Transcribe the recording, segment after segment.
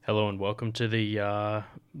Hello and welcome to the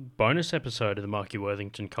bonus episode of the Marky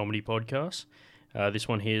Worthington Comedy Podcast. This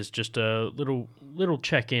one here is just a little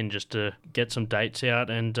check-in just to get some dates out,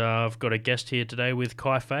 and I've got a guest here today with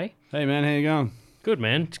Kai Fei. Hey man, how you going? Good,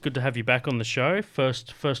 man. It's good to have you back on the show.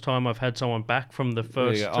 First time I've had someone back from the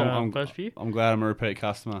first first few. I'm glad I'm a repeat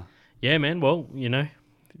customer. Yeah, man. Well, you know,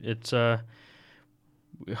 it's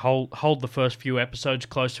hold the first few episodes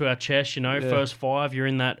close to our chest. You know, first 5, you're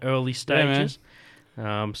in that early stages.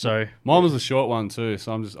 So mine was a short one too,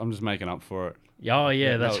 so I'm just making up for it. Oh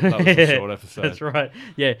yeah, that was a short episode. That's right.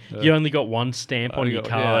 Yeah, you only got one stamp on your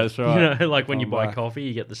card. Yeah, that's right. You know, like when you buy coffee,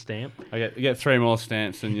 you get the stamp. I get 3 more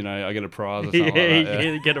stamps, and I get a prize or something like that.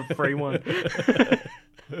 You get a free one.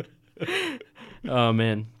 Oh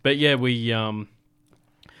man, but yeah, we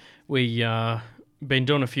been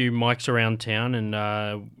doing a few mics around town,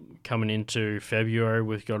 and coming into February,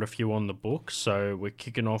 we've got a few on the books. So we're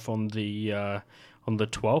kicking off on the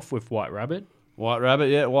 12th with White Rabbit. White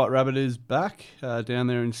Rabbit is back down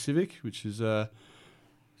there in Civic, which is I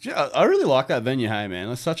really like that venue. Hey man,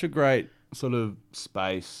 it's such a great sort of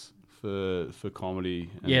space for comedy.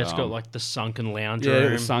 And, it's got like the sunken lounge room. Yeah,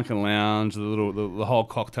 the sunken lounge, the whole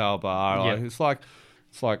cocktail bar. Yeah. Like,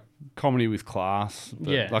 it's like comedy with class.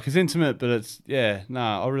 But like it's intimate, but it's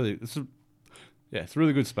it's a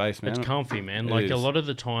really good space, man. It's comfy, man. Like a lot of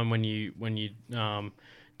the time when you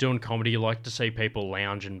doing comedy, you like to see people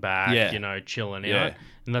lounging back, chilling out.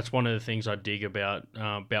 And that's one of the things I dig about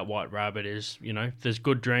White Rabbit is, there's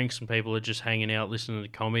good drinks and people are just hanging out listening to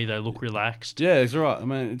comedy. They look relaxed. Yeah, it's right. I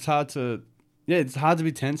mean, it's hard to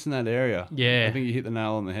be tense in that area. Yeah. I think you hit the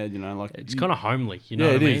nail on the head, It's kind of homely, you know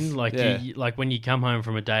what I mean? Is. Like, like when you come home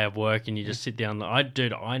from a day of work and you just sit down.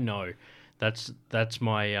 I know. That's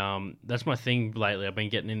my thing lately. I've been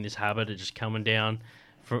getting in this habit of just coming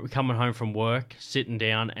home from work, sitting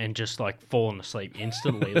down, and just like falling asleep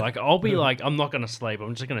instantly. Like I'll be like, I'm not gonna sleep.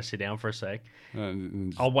 I'm just gonna sit down for a sec.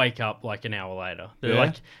 I'll wake up like an hour later. They're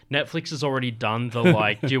like, Netflix has already done the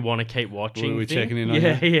like, do you want to keep watching? We're checking in on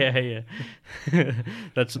you. Yeah.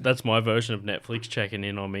 That's my version of Netflix checking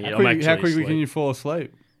in on me. How quickly can you fall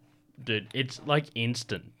asleep? Dude, it's like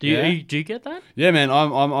instant. Do you get that? Yeah, man.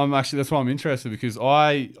 I'm actually, that's why I'm interested, because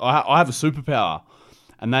I have a superpower.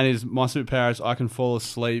 And that is, my superpower is I can fall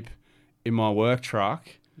asleep in my work truck.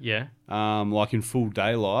 Yeah. Like in full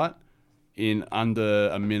daylight, in under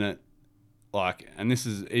a minute. Like, and this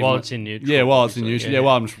is even, while it's in neutral. Yeah, while it's in neutral. Yeah,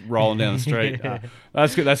 while I'm just rolling down the street.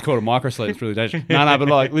 That's good. That's called a micro sleep. It's really dangerous. No, but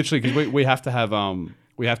like literally, because we have to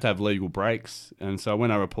have legal breaks, and so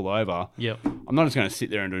when I pull over, I'm not just going to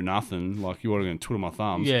sit there and do nothing. Like, you're going to twiddle my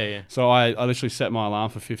thumbs. Yeah. So I literally set my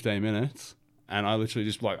alarm for 15 minutes, and I literally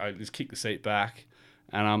just kick the seat back.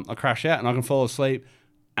 And I crash out, and I can fall asleep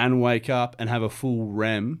and wake up and have a full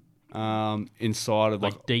REM inside of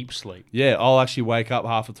like deep sleep. Yeah, I'll actually wake up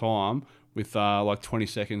half the time with like 20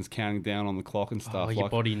 seconds counting down on the clock and stuff. Oh, your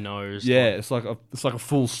body knows. Yeah, it's like a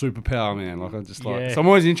full superpower, man. Like I just like. So I'm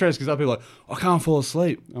always interested because other people are like, I can't fall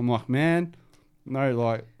asleep. I'm like, man, no,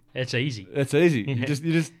 like it's easy. It's easy. You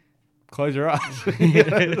just close your eyes. You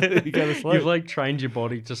go to sleep. You've like trained your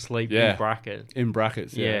body to sleep in brackets. In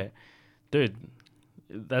brackets, yeah. Dude.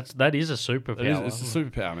 That is a superpower. It's a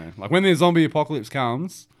superpower, man. Like when the zombie apocalypse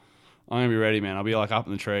comes, I'm gonna be ready, man. I'll be like up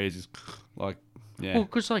in the trees, just like Well,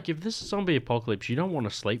 because like if this is zombie apocalypse, you don't want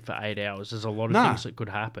to sleep for 8 hours. There's a lot of things that could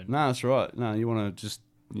happen. No, that's right. No, you want to just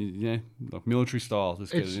like military style,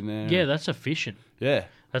 just get it in there. Yeah, that's efficient. Yeah,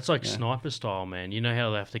 that's like sniper style, man. You know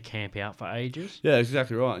how they have to camp out for ages. Yeah, that's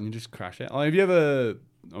exactly right, and you just crash out. Have you ever?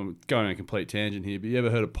 I'm going on a complete tangent here, but you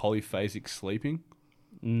ever heard of polyphasic sleeping?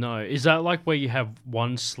 No. Is that like where you have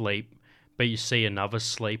one sleep, but you see another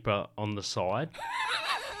sleeper on the side?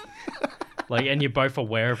 Like, and you're both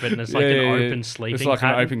aware of it, and it's like an open sleeping It's like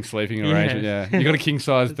pattern. an open sleeping arrangement, You got a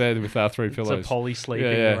king-size bed with 3 pillows. It's a poly-sleeping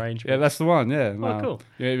arrangement. Yeah, that's the one, yeah. Oh, cool.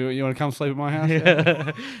 Yeah, you want to come sleep at my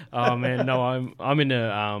house? Oh, man, no, I'm in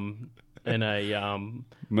a...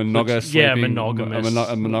 monogamous sleeping. Yeah, monogamous.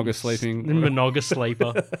 A monogamous sleeping. Monogamous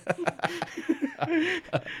sleeper.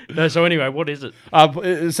 No, so anyway, what is it?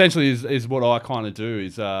 Essentially, is what I kind of do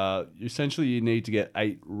is essentially you need to get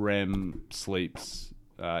 8 REM sleeps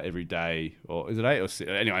every day, or is it 8 or 6?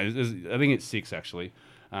 Anyway, I think it's 6 actually.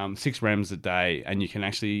 6 REMs a day, and you can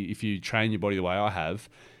actually, if you train your body the way I have,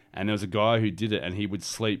 and there was a guy who did it, and he would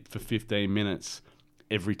sleep for 15 minutes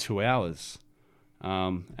every 2 hours,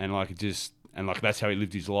 and that's how he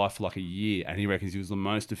lived his life for like a year. And he reckons he was the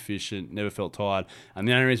most efficient, never felt tired. And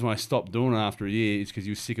the only reason why I stopped doing it after a year is because he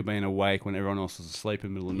was sick of being awake when everyone else was asleep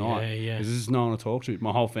in the middle of the night. Yeah. Because there's no one to talk to.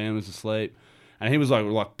 My whole family was asleep. And he was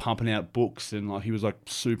like pumping out books, and like he was like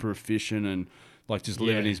super efficient, and like just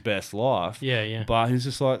living Yeah. his best life. Yeah, yeah. But he's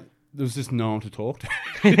just like, there was just no one to talk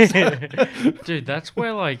to. Dude, that's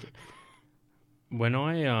where like when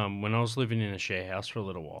I was living in a share house for a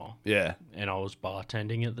little while Yeah. and I was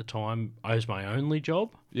bartending at the time, it was my only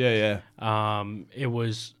job. Yeah. It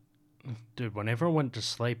was, dude, whenever I went to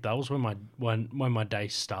sleep, that was when my day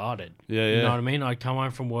started. Yeah. You know what I mean? I'd come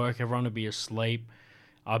home from work, everyone would be asleep.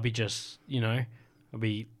 I'd be just, I'd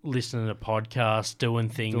be listening to podcasts, doing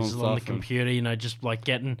things Doing on the stuff, computer, just like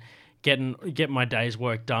getting my day's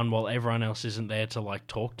work done while everyone else isn't there to like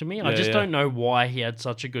talk to me. I Yeah, just yeah. don't know why he had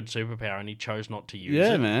such a good superpower and he chose not to use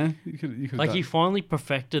Yeah, it. man. You could Like he finally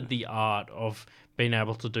perfected the art of being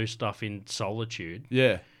able to do stuff in solitude.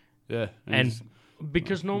 Yeah. And he's-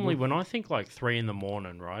 because normally when I think like 3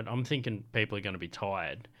 a.m, right, I'm thinking people are going to be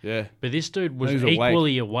tired. yeah. But this dude was He's awake.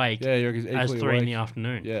 equally awake Yeah, you're as equally 3 in awake. the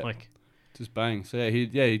afternoon. Yeah. Like, Just bang. So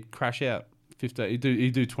he'd crash out. 15.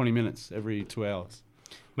 He'd do 20 minutes every 2 hours.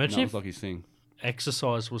 And imagine that if was like his thing.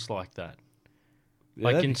 exercise was like that. Yeah,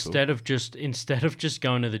 Like that'd be instead of just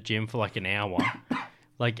going to the gym for like an hour,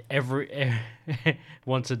 like every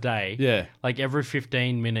once a day, Yeah. like every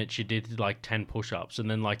 15 minutes you did like 10 push-ups, and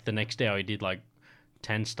then like the next hour you did like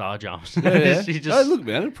 10 star jumps. Yeah. You Oh, look,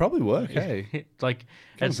 man, it'd probably work. Hey. like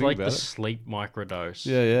Come it's think like the about it. sleep microdose,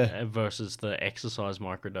 Yeah. versus the exercise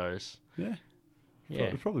microdose. Yeah. Yeah,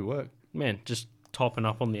 It'd probably work. man, just topping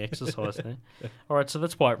up on the exercise there. All right, so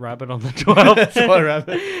that's White Rabbit on the 12th. Sorry,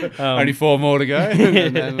 Rabbit. Only 4 more to go.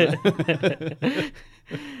 And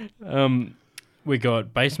then, We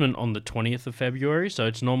got Basement on the 20th of February, so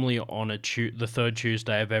it's normally on the third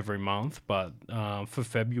Tuesday of every month, but for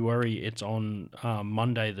February it's on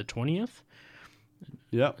Monday the 20th.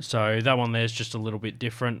 Yep. So that one there's just a little bit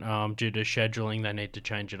different due to scheduling. They need to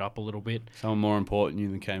change it up a little bit. Someone more important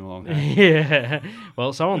than you came along. Hey? Yeah,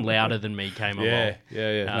 well, someone louder than me came along.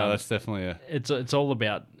 Yeah. No, that's definitely a... It's all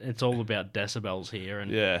about decibels here,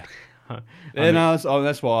 and Yeah.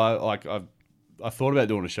 That's why I thought about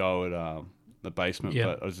doing a show at the basement, Yeah.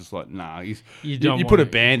 but I was just like, nah. You don't put a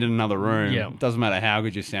wanna- band in another room. Yeah. Doesn't matter how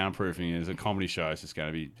good your soundproofing is. A comedy show is just going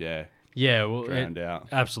to be, yeah, well, drowned out.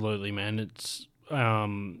 absolutely, man. It's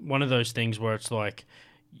one of those things where it's like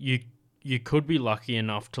you could be lucky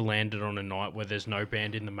enough to land it on a night where there's no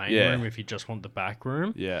band in the main Yeah. room if you just want the back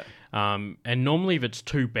room. Yeah. And normally if it's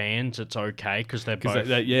 2 bands, it's okay because they're both Because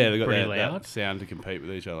they've got pretty that loud. sound to compete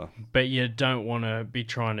with each other. But you don't want to be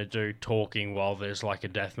trying to do talking while there's like a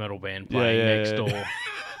death metal band playing Yeah, next yeah. door.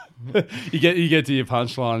 You get to your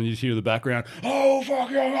punchline and you just hear the background, oh,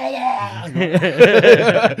 fuck your mother!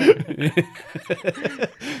 You're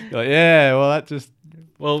like, yeah, well, that just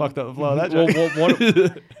Well, fucked up the flow of that well,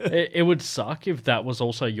 joke. it would suck if that was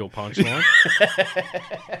also your punchline.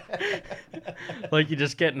 Like you're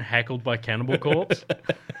just getting heckled by Cannibal Corpse.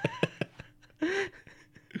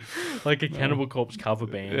 Like a Cannibal Corpse cover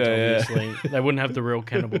band, Yeah, yeah. obviously. They wouldn't have the real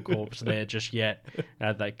Cannibal Corpse there just yet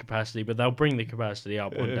at that capacity, but they'll bring the capacity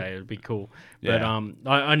up one day. It'd be cool. But Yeah.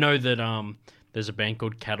 I know that there's a band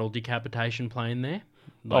called Cattle Decapitation playing there.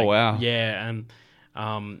 Oh, wow. Yeah,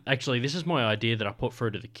 and actually, this is my idea that I put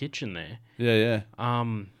through to the kitchen there. Yeah.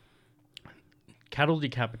 Cattle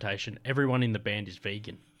Decapitation, everyone in the band is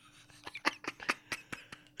vegan.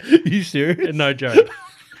 You serious? No joke.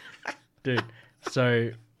 Dude, so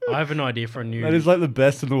I have an idea for a new... That is like the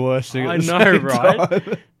best and the worst thing. I at the know, same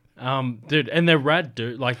right? time. Dude, and they're rad,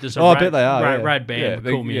 dude. Like, there's a Oh, I rad, bet they are, yeah. rad band Yeah, with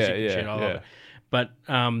they- cool music and yeah, shit. I love yeah. it. But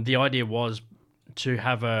the idea was to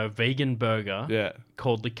have a vegan burger Yeah.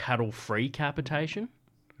 called the Cattle Free Capitation.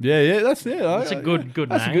 Yeah. That's It's a good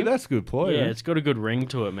that's name. That's a good ploy. Yeah, Yeah, it's got a good ring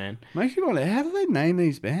to it, man. Makes you wonder, how do they name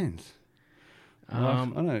these bands? I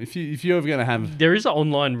don't know. If you're ever gonna have, There is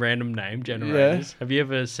online random name generators. Have you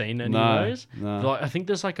ever seen any No, of those? no. Like, I think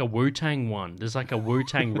there's like a Wu-Tang one. There's like a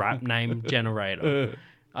Wu-Tang rap name generator.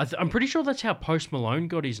 I'm pretty sure that's how Post Malone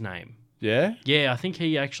got his name. yeah, Yeah, I think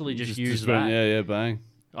he actually just used went, that. yeah, bang.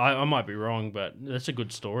 I might be wrong, but that's a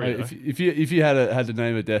good story. Hey, though. if you had to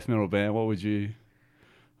name a death metal band, what would you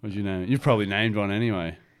name it? You've probably named one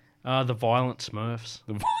anyway. The Violent Smurfs.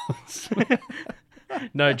 The Violence.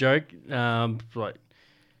 No joke. Like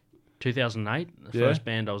 2008, the Yeah. first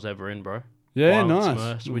band I was ever in, bro. Yeah, Violent nice.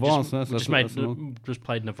 Smurfs. We Violent just, Smurfs, we that's just what- made that's the one. just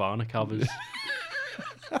played Nirvana covers.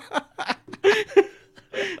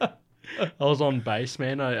 I was on bass,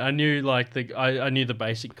 man. I knew like I knew the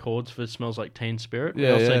basic chords for Smells Like Teen Spirit. We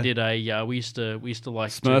Yeah, also yeah. did a we used to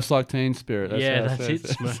like Smurfs like Teen Spirit. That's Yeah, how it that's it,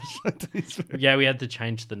 says. Smurfs. Like Teen Spirit. yeah, we had to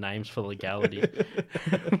change the names for legality.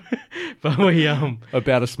 But we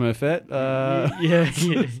About a Smurfette.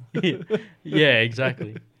 yeah,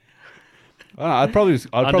 exactly. I don't know, I'd probably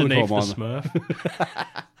call Underneath the mine.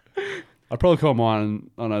 Smurf. I'd probably call mine,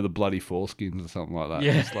 I don't know, the Bloody Foreskins or something like that.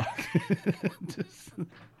 Yeah. Just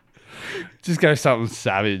just go something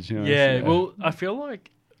savage. You know? Yeah, So- well, I feel like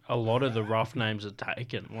a lot of the rough names are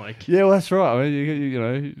taken. Like, Yeah, well, that's right. I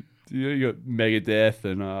mean, you got Megadeth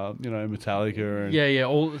and Metallica and yeah,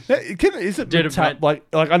 all Is it Did it like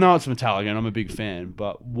I know it's Metallica and I'm a big fan,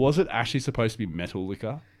 but was it actually supposed to be Metal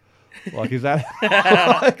Liquor? Like, is that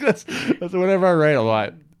like, that's whenever I read it, I'm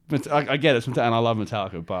like, I get it, and I love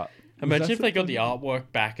Metallica, but imagine if they got the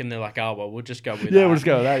artwork back and they're like, oh well, we'll just go with that. yeah, we'll just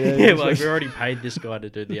go with that. Yeah, Yeah, like we already paid this guy to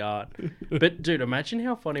do the art. But dude, imagine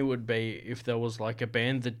how funny it would be if there was like a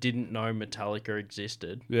band that didn't know Metallica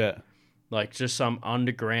existed, yeah, like just some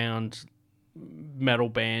underground metal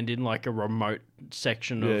band in like a remote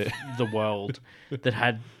section of the world that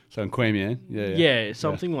had so in Queen, yeah, yeah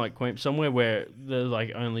something like Queen, somewhere where they're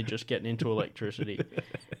like only just getting into electricity,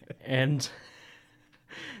 and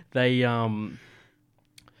they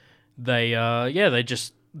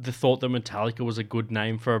just they thought that Metallica was a good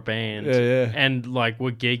name for a band, Yeah. and like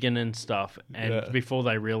were gigging and stuff, and Yeah. before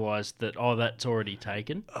they realized that that's already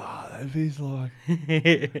taken. Oh, that'd be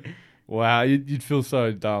like, wow, you'd feel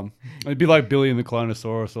so dumb. It'd be like Billy and the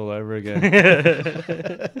Clonosaurus all over again.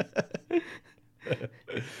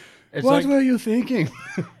 It's What like, were you thinking?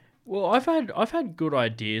 well, I've had good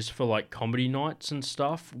ideas for like comedy nights and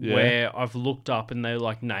stuff Yeah. where I've looked up and they're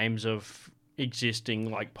like names of existing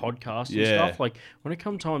like podcasts and Yeah. stuff. Like when it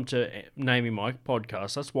come time to naming my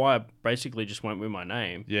podcast, that's why I basically just went with my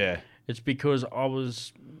name. Yeah, It's because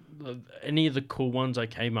any of the cool ones I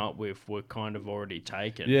came up with were kind of already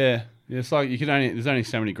taken. yeah. It's like there's only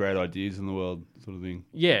so many great ideas in the world, sort of thing.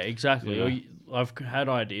 Yeah, exactly. Yeah. I've had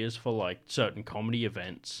ideas for like certain comedy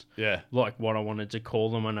events, Yeah, like what I wanted to call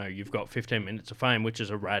them. I know you've got 15 Minutes of Fame, which is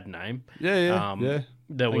a rad name. yeah.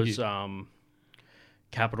 There Thank was you.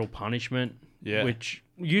 Capital Punishment, Yeah. which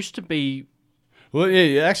used to be Well,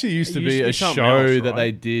 yeah, it actually used to be a something show else, that right?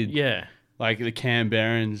 they did. Yeah. Like the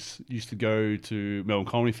Canberrans used to go to Melbourne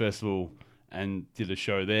Comedy Festival and did a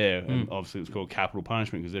show there. And obviously it was called Capital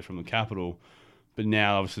Punishment because they're from the capital. But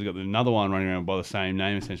now obviously they've got another one running around by the same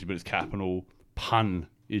name essentially, but it's Capital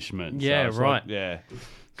Punishment. Yeah, so it's right. Like, yeah.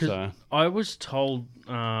 'Cause So, I was told,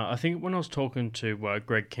 I think when I was talking to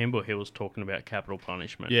Greg Kimball, he was talking about Capital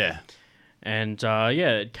Punishment. yeah. And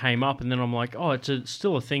it came up, and then I'm like, oh, it's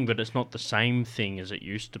still a thing, but it's not the same thing as it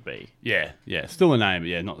used to be. Yeah, yeah. Still a name, but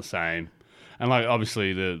yeah, not the same. And like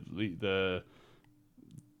obviously the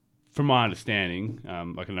from my understanding,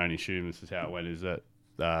 I can only assume this is how it went, is that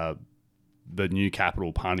the new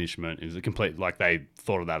Capital Punishment is a complete, like they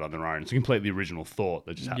thought of that on their own. It's a completely original thought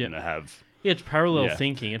that just happened to have. Yeah, it's parallel Yeah.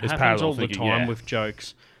 thinking. It It's happens parallel all the thinking, time yeah. with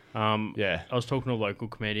jokes. Yeah, I was talking to a local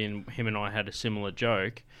comedian. Him and I had a similar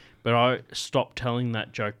joke, but I stopped telling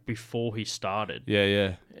that joke before he started.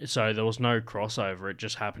 yeah. So there was no crossover. It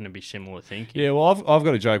just happened to be similar thinking. Yeah, well, I've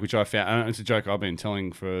got a joke which I found, and it's a joke I've been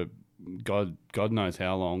telling for God knows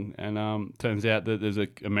how long, and turns out that there's an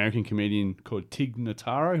American comedian called Tig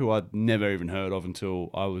Notaro who I'd never even heard of until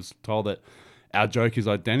I was told that our joke is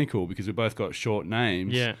identical because we both got short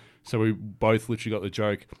names. Yeah. So we both literally got the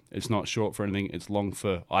joke. It's not short for anything. It's long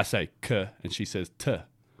for, I say k, and she says t.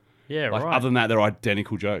 Yeah, Like right. other than that, they're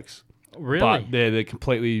identical jokes. Really? But they're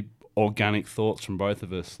completely organic thoughts from both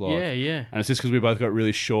of us. Like, yeah. and it's just because we both got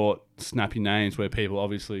really short, snappy names where people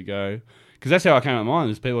obviously go. Because that's how I came up with mine.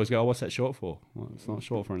 Is people always go, "Oh, what's that short for?" Well, it's not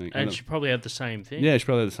short for anything. And she probably had the same thing. Yeah, she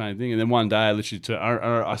probably had the same thing. And then one day, I literally,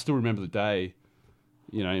 I still remember the day,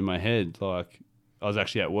 in my head. Like I was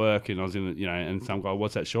actually at work and I was in, and some guy,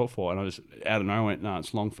 "What's that short for?" And I just out of nowhere went, "No,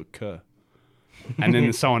 it's long for k." And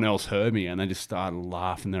then someone else heard me and they just started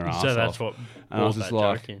laughing their ass So off. that's what And I was brought just that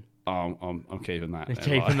like, joke in. "Oh, I'm keeping that."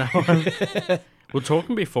 They're man. keeping that one. We're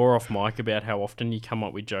talking before off mic about how often you come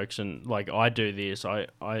up with jokes, and like I do this, I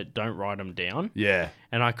don't write them down, Yeah,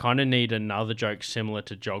 and I kind of need another joke similar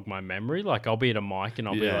to jog my memory. Like I'll be at a mic and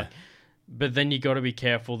I'll be Yeah. like, but then you got to be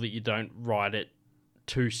careful that you don't write it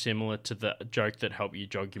too similar to the joke that helped you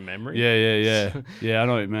jog your memory. yeah. Yeah, I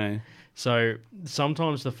know what you mean. So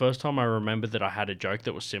sometimes the first time I remember that I had a joke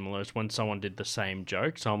that was similar is when someone did the same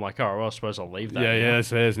joke. So I'm like, oh, well, I suppose I'll leave that. Yeah, now. it's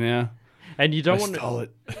theirs now. And you I don't want stole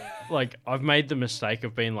it. like I've made the mistake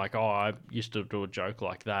of being like, oh, I used to do a joke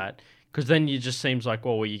like that, because then you just seems like,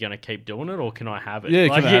 well, are you going to keep doing it, or can I have it? Yeah,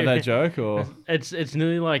 like, can I have that joke or? It's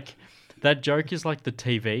nearly like that joke is like the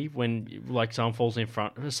TV when like someone falls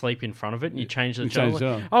asleep in front of it, and you change the channel. change the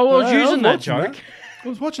channel. Oh, well, I was Hey, I using was that watching joke. that. I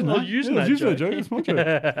was watching I that. was using I was that using joke. It's my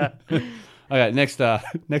joke. Okay, next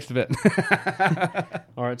event.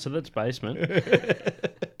 All right, so that's basement.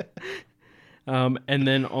 And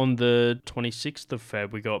then on the 26th of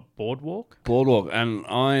Feb, we got Boardwalk. Boardwalk, and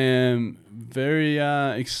I am very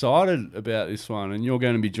excited about this one, and you're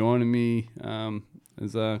going to be joining me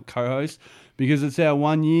as a co-host because it's our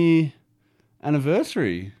 1 year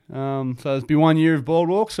anniversary. So it's be 1 year of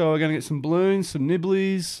Boardwalk, so we're going to get some balloons, some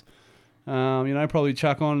nibblies, probably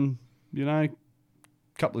chuck on, a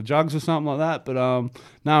couple of jugs or something like that. But no,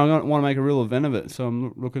 I want to make a real event of it, so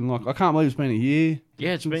I'm looking like, I can't believe it's been a year.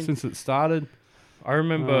 Yeah, it's been since it started. I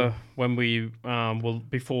remember when we,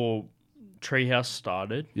 before Treehouse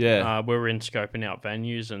started, we were in scoping out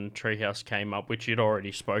venues and Treehouse came up, which you'd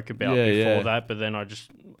already spoke about before that, but then I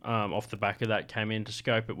just, off the back of that, came in to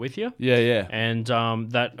scope it with you. Yeah. And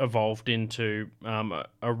that evolved into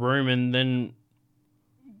a room, and then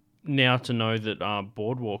now to know that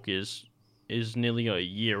Boardwalk is nearly a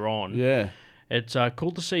year on. Yeah. It's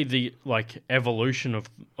cool to see the evolution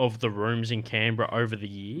of the rooms in Canberra over the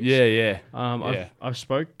years. Yeah. I've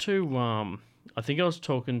spoke to I think I was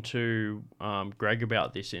talking to Greg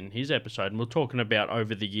about this in his episode, and we're talking about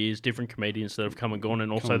over the years different comedians that have come and gone, and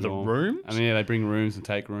also the rooms. I mean, they bring rooms and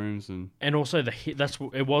take rooms, and also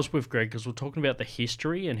it was with Greg because we're talking about the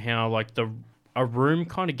history and how a room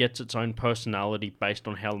kind of gets its own personality based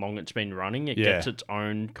on how long it's been running. It gets its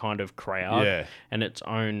own kind of crowd and its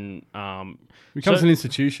own... becomes an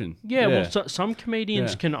institution. Yeah, well, some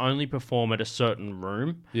comedians can only perform at a certain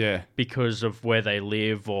room because of where they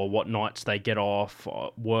live or what nights they get off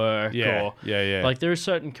or work. Like, there are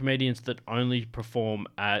certain comedians that only perform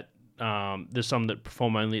at... there's some that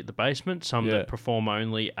perform only at the basement, some that perform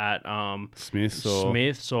only at Smith's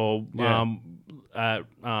or at...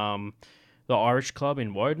 the Irish Club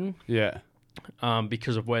in Woden. Yeah.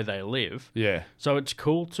 Because of where they live. Yeah. So it's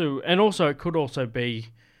cool to... And also, it could also be,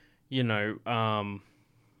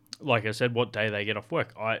 like I said, what day they get off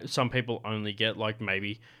work. Some people only get,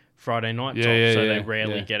 maybe Friday nights off, so they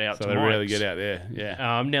rarely get out to they rarely get out there,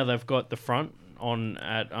 yeah. Now they've got the front on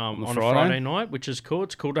a Friday night, which is cool.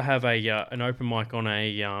 It's cool to have an open mic on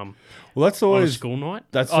a that's always on a school night.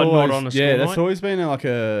 That's always, not on a school night. That's always been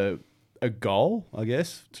a goal, I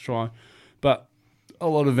guess, to try. But a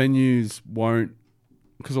lot of venues won't,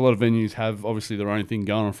 because a lot of venues have obviously their own thing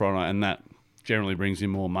going on Friday night, and that generally brings in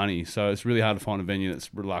more money. So it's really hard to find a venue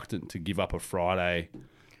that's reluctant to give up a Friday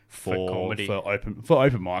for comedy, for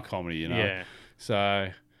open mic comedy. Yeah. So,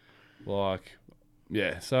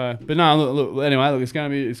 So, but no, look. Anyway, it's gonna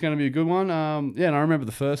be a good one. And I remember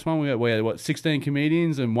the first one. We had 16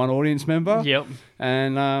 comedians and one audience member. Yep.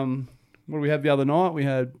 And what did we have the other night? We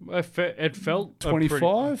had... It felt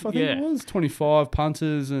 25, I think it was. 25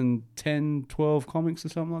 punters and 10, 12 comics or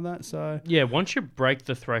something like that. So yeah, once you break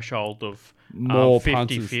the threshold of more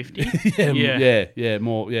 50-50.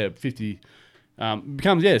 More 50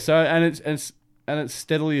 becomes so and it's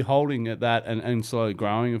steadily holding at that and slowly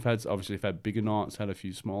growing. We've had bigger nights, had a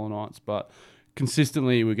few smaller nights, but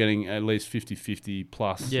consistently we're getting at least 50-50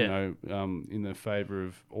 plus, in the favour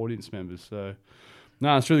of audience members. So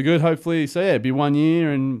no, it's really good. Hopefully, it'd be 1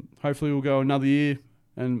 year, and hopefully we'll go another year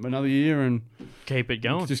and keep it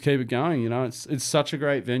going. Just keep it going. It's such a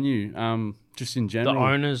great venue. Just in general, the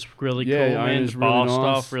owner's really cool, man. The bar really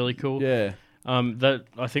staff really cool. Yeah. That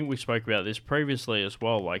I think we spoke about this previously as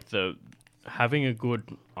well. Like having a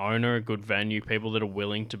good owner, a good venue, people that are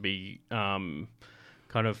willing to be kind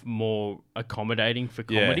of more accommodating for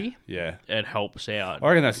comedy. Yeah. It helps out. I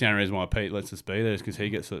reckon that's the only reason why Pete lets us be there is because he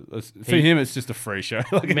gets it. For him, it's just a free show.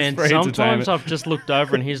 Man, sometimes I've just looked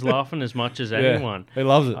over and he's laughing as much as anyone. He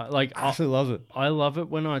loves it. Absolutely loves it. I love it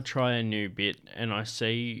when I try a new bit and I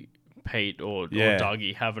see Pete or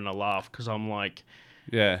Dougie having a laugh because I'm like,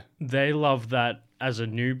 they love that as a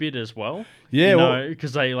new bit as well. Yeah,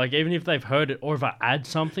 because they even if they've heard it or if I add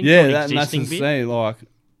something to an existing bit.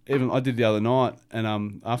 Even I did the other night,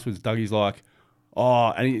 and afterwards Dougie's like,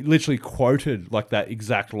 and he literally quoted that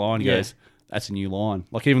exact line. He goes, "That's a new line."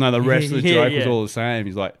 Even though the rest of the joke was all the same,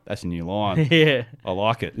 he's like, "That's a new line." I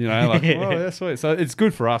like it. That's sweet. So it's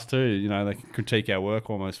good for us too. They can critique our work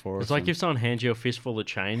almost for us. It's like if someone hands you a fistful of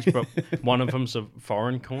change, but one of them's a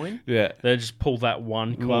foreign coin. Yeah, they just pull that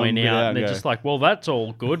one coin out, and they're just like, "Well, that's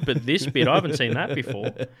all good, but this bit I haven't seen that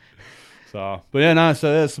before." So that's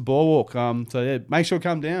the Boardwalk. Make sure to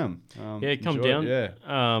come down. Come down.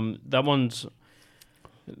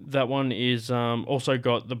 That one is also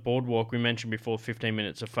got the Boardwalk we mentioned before, 15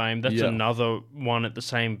 Minutes of Fame. That's another one at the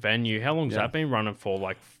same venue. How long's that been running for?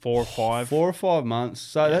 4 or 5? 4 or 5 months.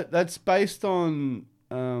 So that's based on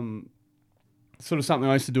sort of something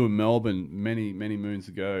I used to do in Melbourne many, many moons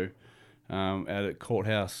ago, out at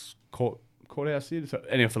Courthouse courthouse here. So,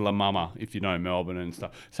 anyway, for La Mama, if you know Melbourne and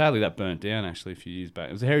stuff. Sadly, that burnt down actually a few years back.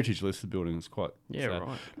 It was a heritage listed building. It's quite sad.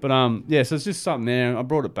 right. But yeah, so it's just something there. I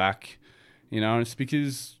brought it back, and it's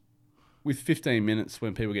because with 15 minutes,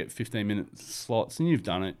 when people get 15-minute slots, and you've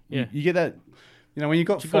done it, you get that. When you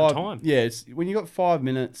got It's a good 5, time. it's when you got 5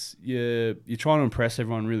 minutes, you're trying to impress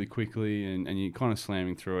everyone really quickly, and you're kind of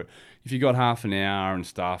slamming through it. If you got half an hour and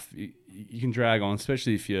stuff, you can drag on,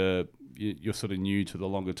 especially if you're sort of new to the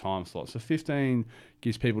longer time slot. So 15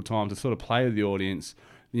 gives people time to sort of play with the audience.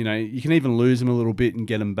 You can even lose them a little bit and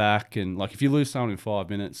get them back. And like if you lose someone in 5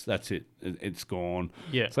 minutes, that's it. It's gone.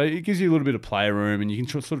 Yeah. So it gives you a little bit of playroom, and you can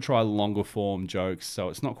sort of try longer form jokes. So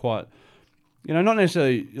it's not quite. Not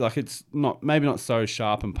necessarily like it's maybe not so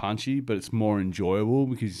sharp and punchy, but it's more enjoyable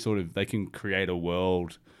because they can create a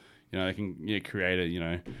world, they can create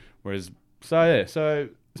it, whereas so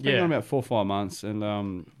it's been on about 4 or 5 months,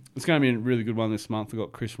 and it's going to be a really good one this month. We've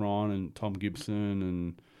got Chris Ryan and Tom Gibson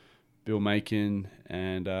and Bill Macon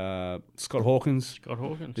and Scott Hawkins. Scott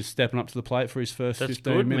Hawkins is stepping up to the plate for his first That's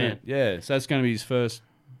 15 good, minute. man. Yeah, so that's going to be his first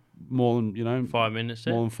more than 5 minutes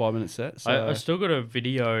set. More than 5 minute set. So. I still got a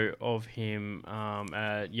video of him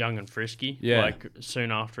at Young and Frisky, like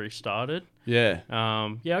soon after he started. Yeah.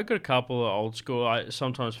 I got a couple of old school. I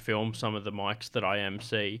sometimes film some of the mics that I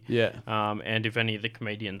MC. Yeah. And if any of the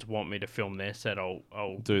comedians want me to film their set,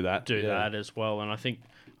 I'll do that. That as well. And I think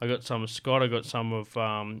I got some of Scott. I got some of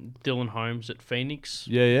Dylan Holmes at Phoenix.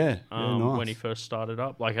 Yeah. When Nice. he first started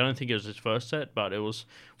up, like I don't think it was his first set, but it was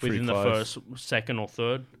within the close. first, second or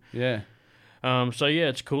third. Yeah. So yeah,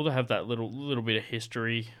 it's cool to have that little bit of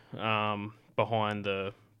history behind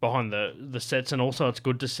the sets, and also it's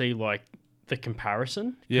good to see like the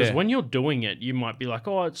comparison. Because when you're doing it, you might be like,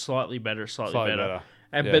 oh, it's slightly better, slightly better.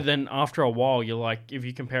 But then after a while, you're like, if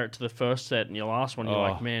you compare it to the first set and your last one, you're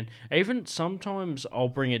like, man. Even sometimes I'll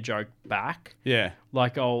bring a joke back. Yeah.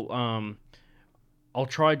 Like I'll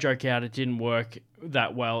try a joke out, it didn't work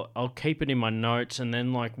that well. I'll keep it in my notes, and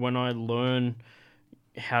then like when I learn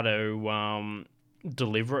how to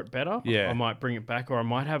deliver it better, I might bring it back, or I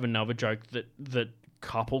might have another joke that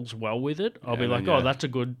couples well with it. I'll be like, oh, that's a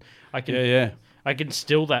good. I can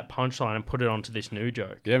steal that punchline and put it onto this new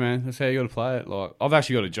joke. Yeah, man, that's how you got to play it. Like, I've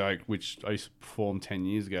actually got a joke which I used to perform 10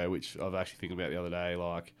 years ago, which I've actually thinking about the other day,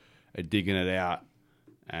 like digging it out,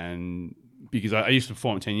 and because I used to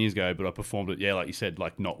perform it 10 years ago, but I performed it, like you said,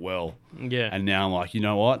 like not well. Yeah. And now I'm like, you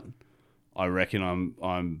know what? I reckon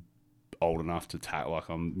I'm old enough to tackle, like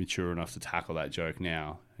I'm mature enough to tackle that joke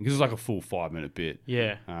now, because it's like a full 5 minute bit.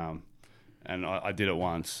 Yeah. And I did it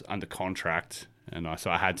once under contract, and so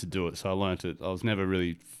I had to do it. So I learnt it. I was never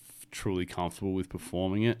really truly comfortable with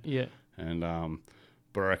performing it. Yeah. And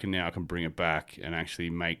but I reckon now I can bring it back and actually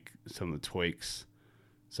make some of the tweaks,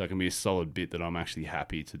 so it can be a solid bit that I'm actually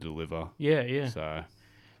happy to deliver. Yeah, yeah. So,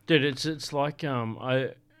 dude, it's like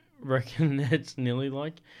I reckon it's nearly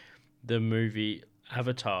like the movie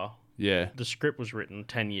Avatar. Yeah. The script was written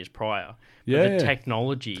 10 years prior. Yeah. The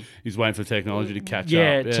technology. He's waiting for technology to catch up.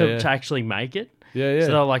 Yeah, to actually make it. Yeah, yeah.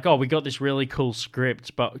 So they're like, oh, we got this really cool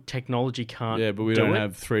script, but technology can't do it. Yeah, but we don't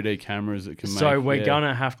have 3D cameras that can make it. So we're going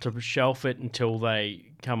to have to shelf it until they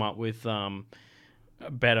come up with a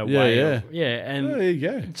better way. And there you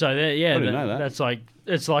go. So I didn't know that. That's like,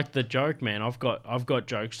 it's like the joke, man. I've got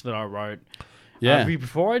jokes that I wrote. Yeah.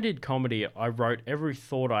 Before I did comedy, I wrote every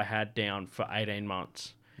thought I had down for 18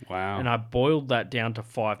 months. Wow. And I boiled that down to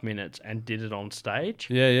 5 minutes and did it on stage.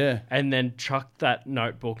 Yeah, yeah. And then chucked that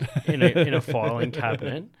notebook in a filing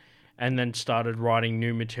cabinet, and then started writing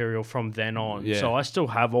new material from then on. Yeah. So I still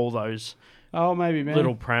have all those maybe, man.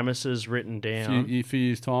 little premises written down. Few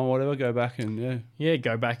years time or whatever, go back and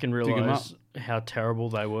go back and realize how terrible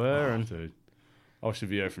they were. Dude, I watched a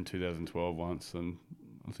video from 2012 once, and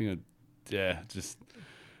I think it's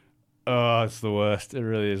the worst. It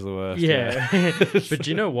really is the worst. Yeah. But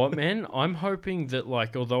you know what, man? I'm hoping that,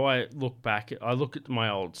 like, although I look at my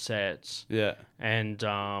old sets. Yeah. And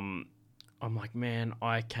I'm like, man,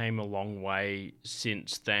 I came a long way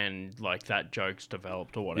since then. Like, that joke's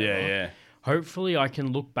developed or whatever. Yeah, yeah. Hopefully I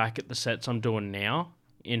can look back at the sets I'm doing now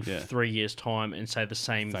in 3 years' time and say the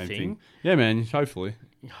same thing. Yeah, man. Hopefully.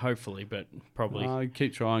 Hopefully, but probably.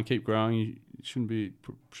 Keep trying, keep growing. It shouldn't be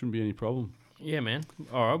any problem. Yeah, man.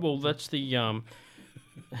 All right. Well, that's the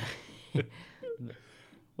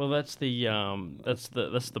that's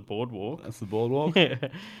the boardwalk. That's the boardwalk.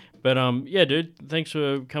 But yeah, dude. Thanks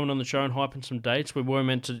for coming on the show and hyping some dates. We were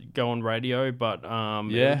meant to go on radio, but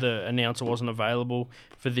the announcer wasn't available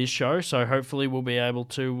for this show. So hopefully we'll be able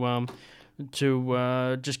to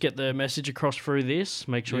just get the message across through this.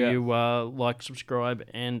 Make sure you like, subscribe,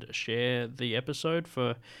 and share the episode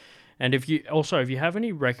for And if you have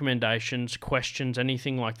any recommendations, questions,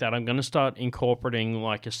 anything like that, I'm going to start incorporating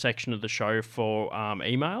like a section of the show for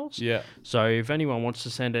emails. Yeah. So if anyone wants to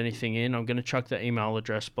send anything in, I'm going to chuck the email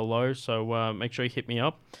address below. So make sure you hit me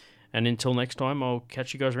up. And until next time, I'll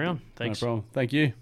catch you guys around. Thanks. No problem. Thank you.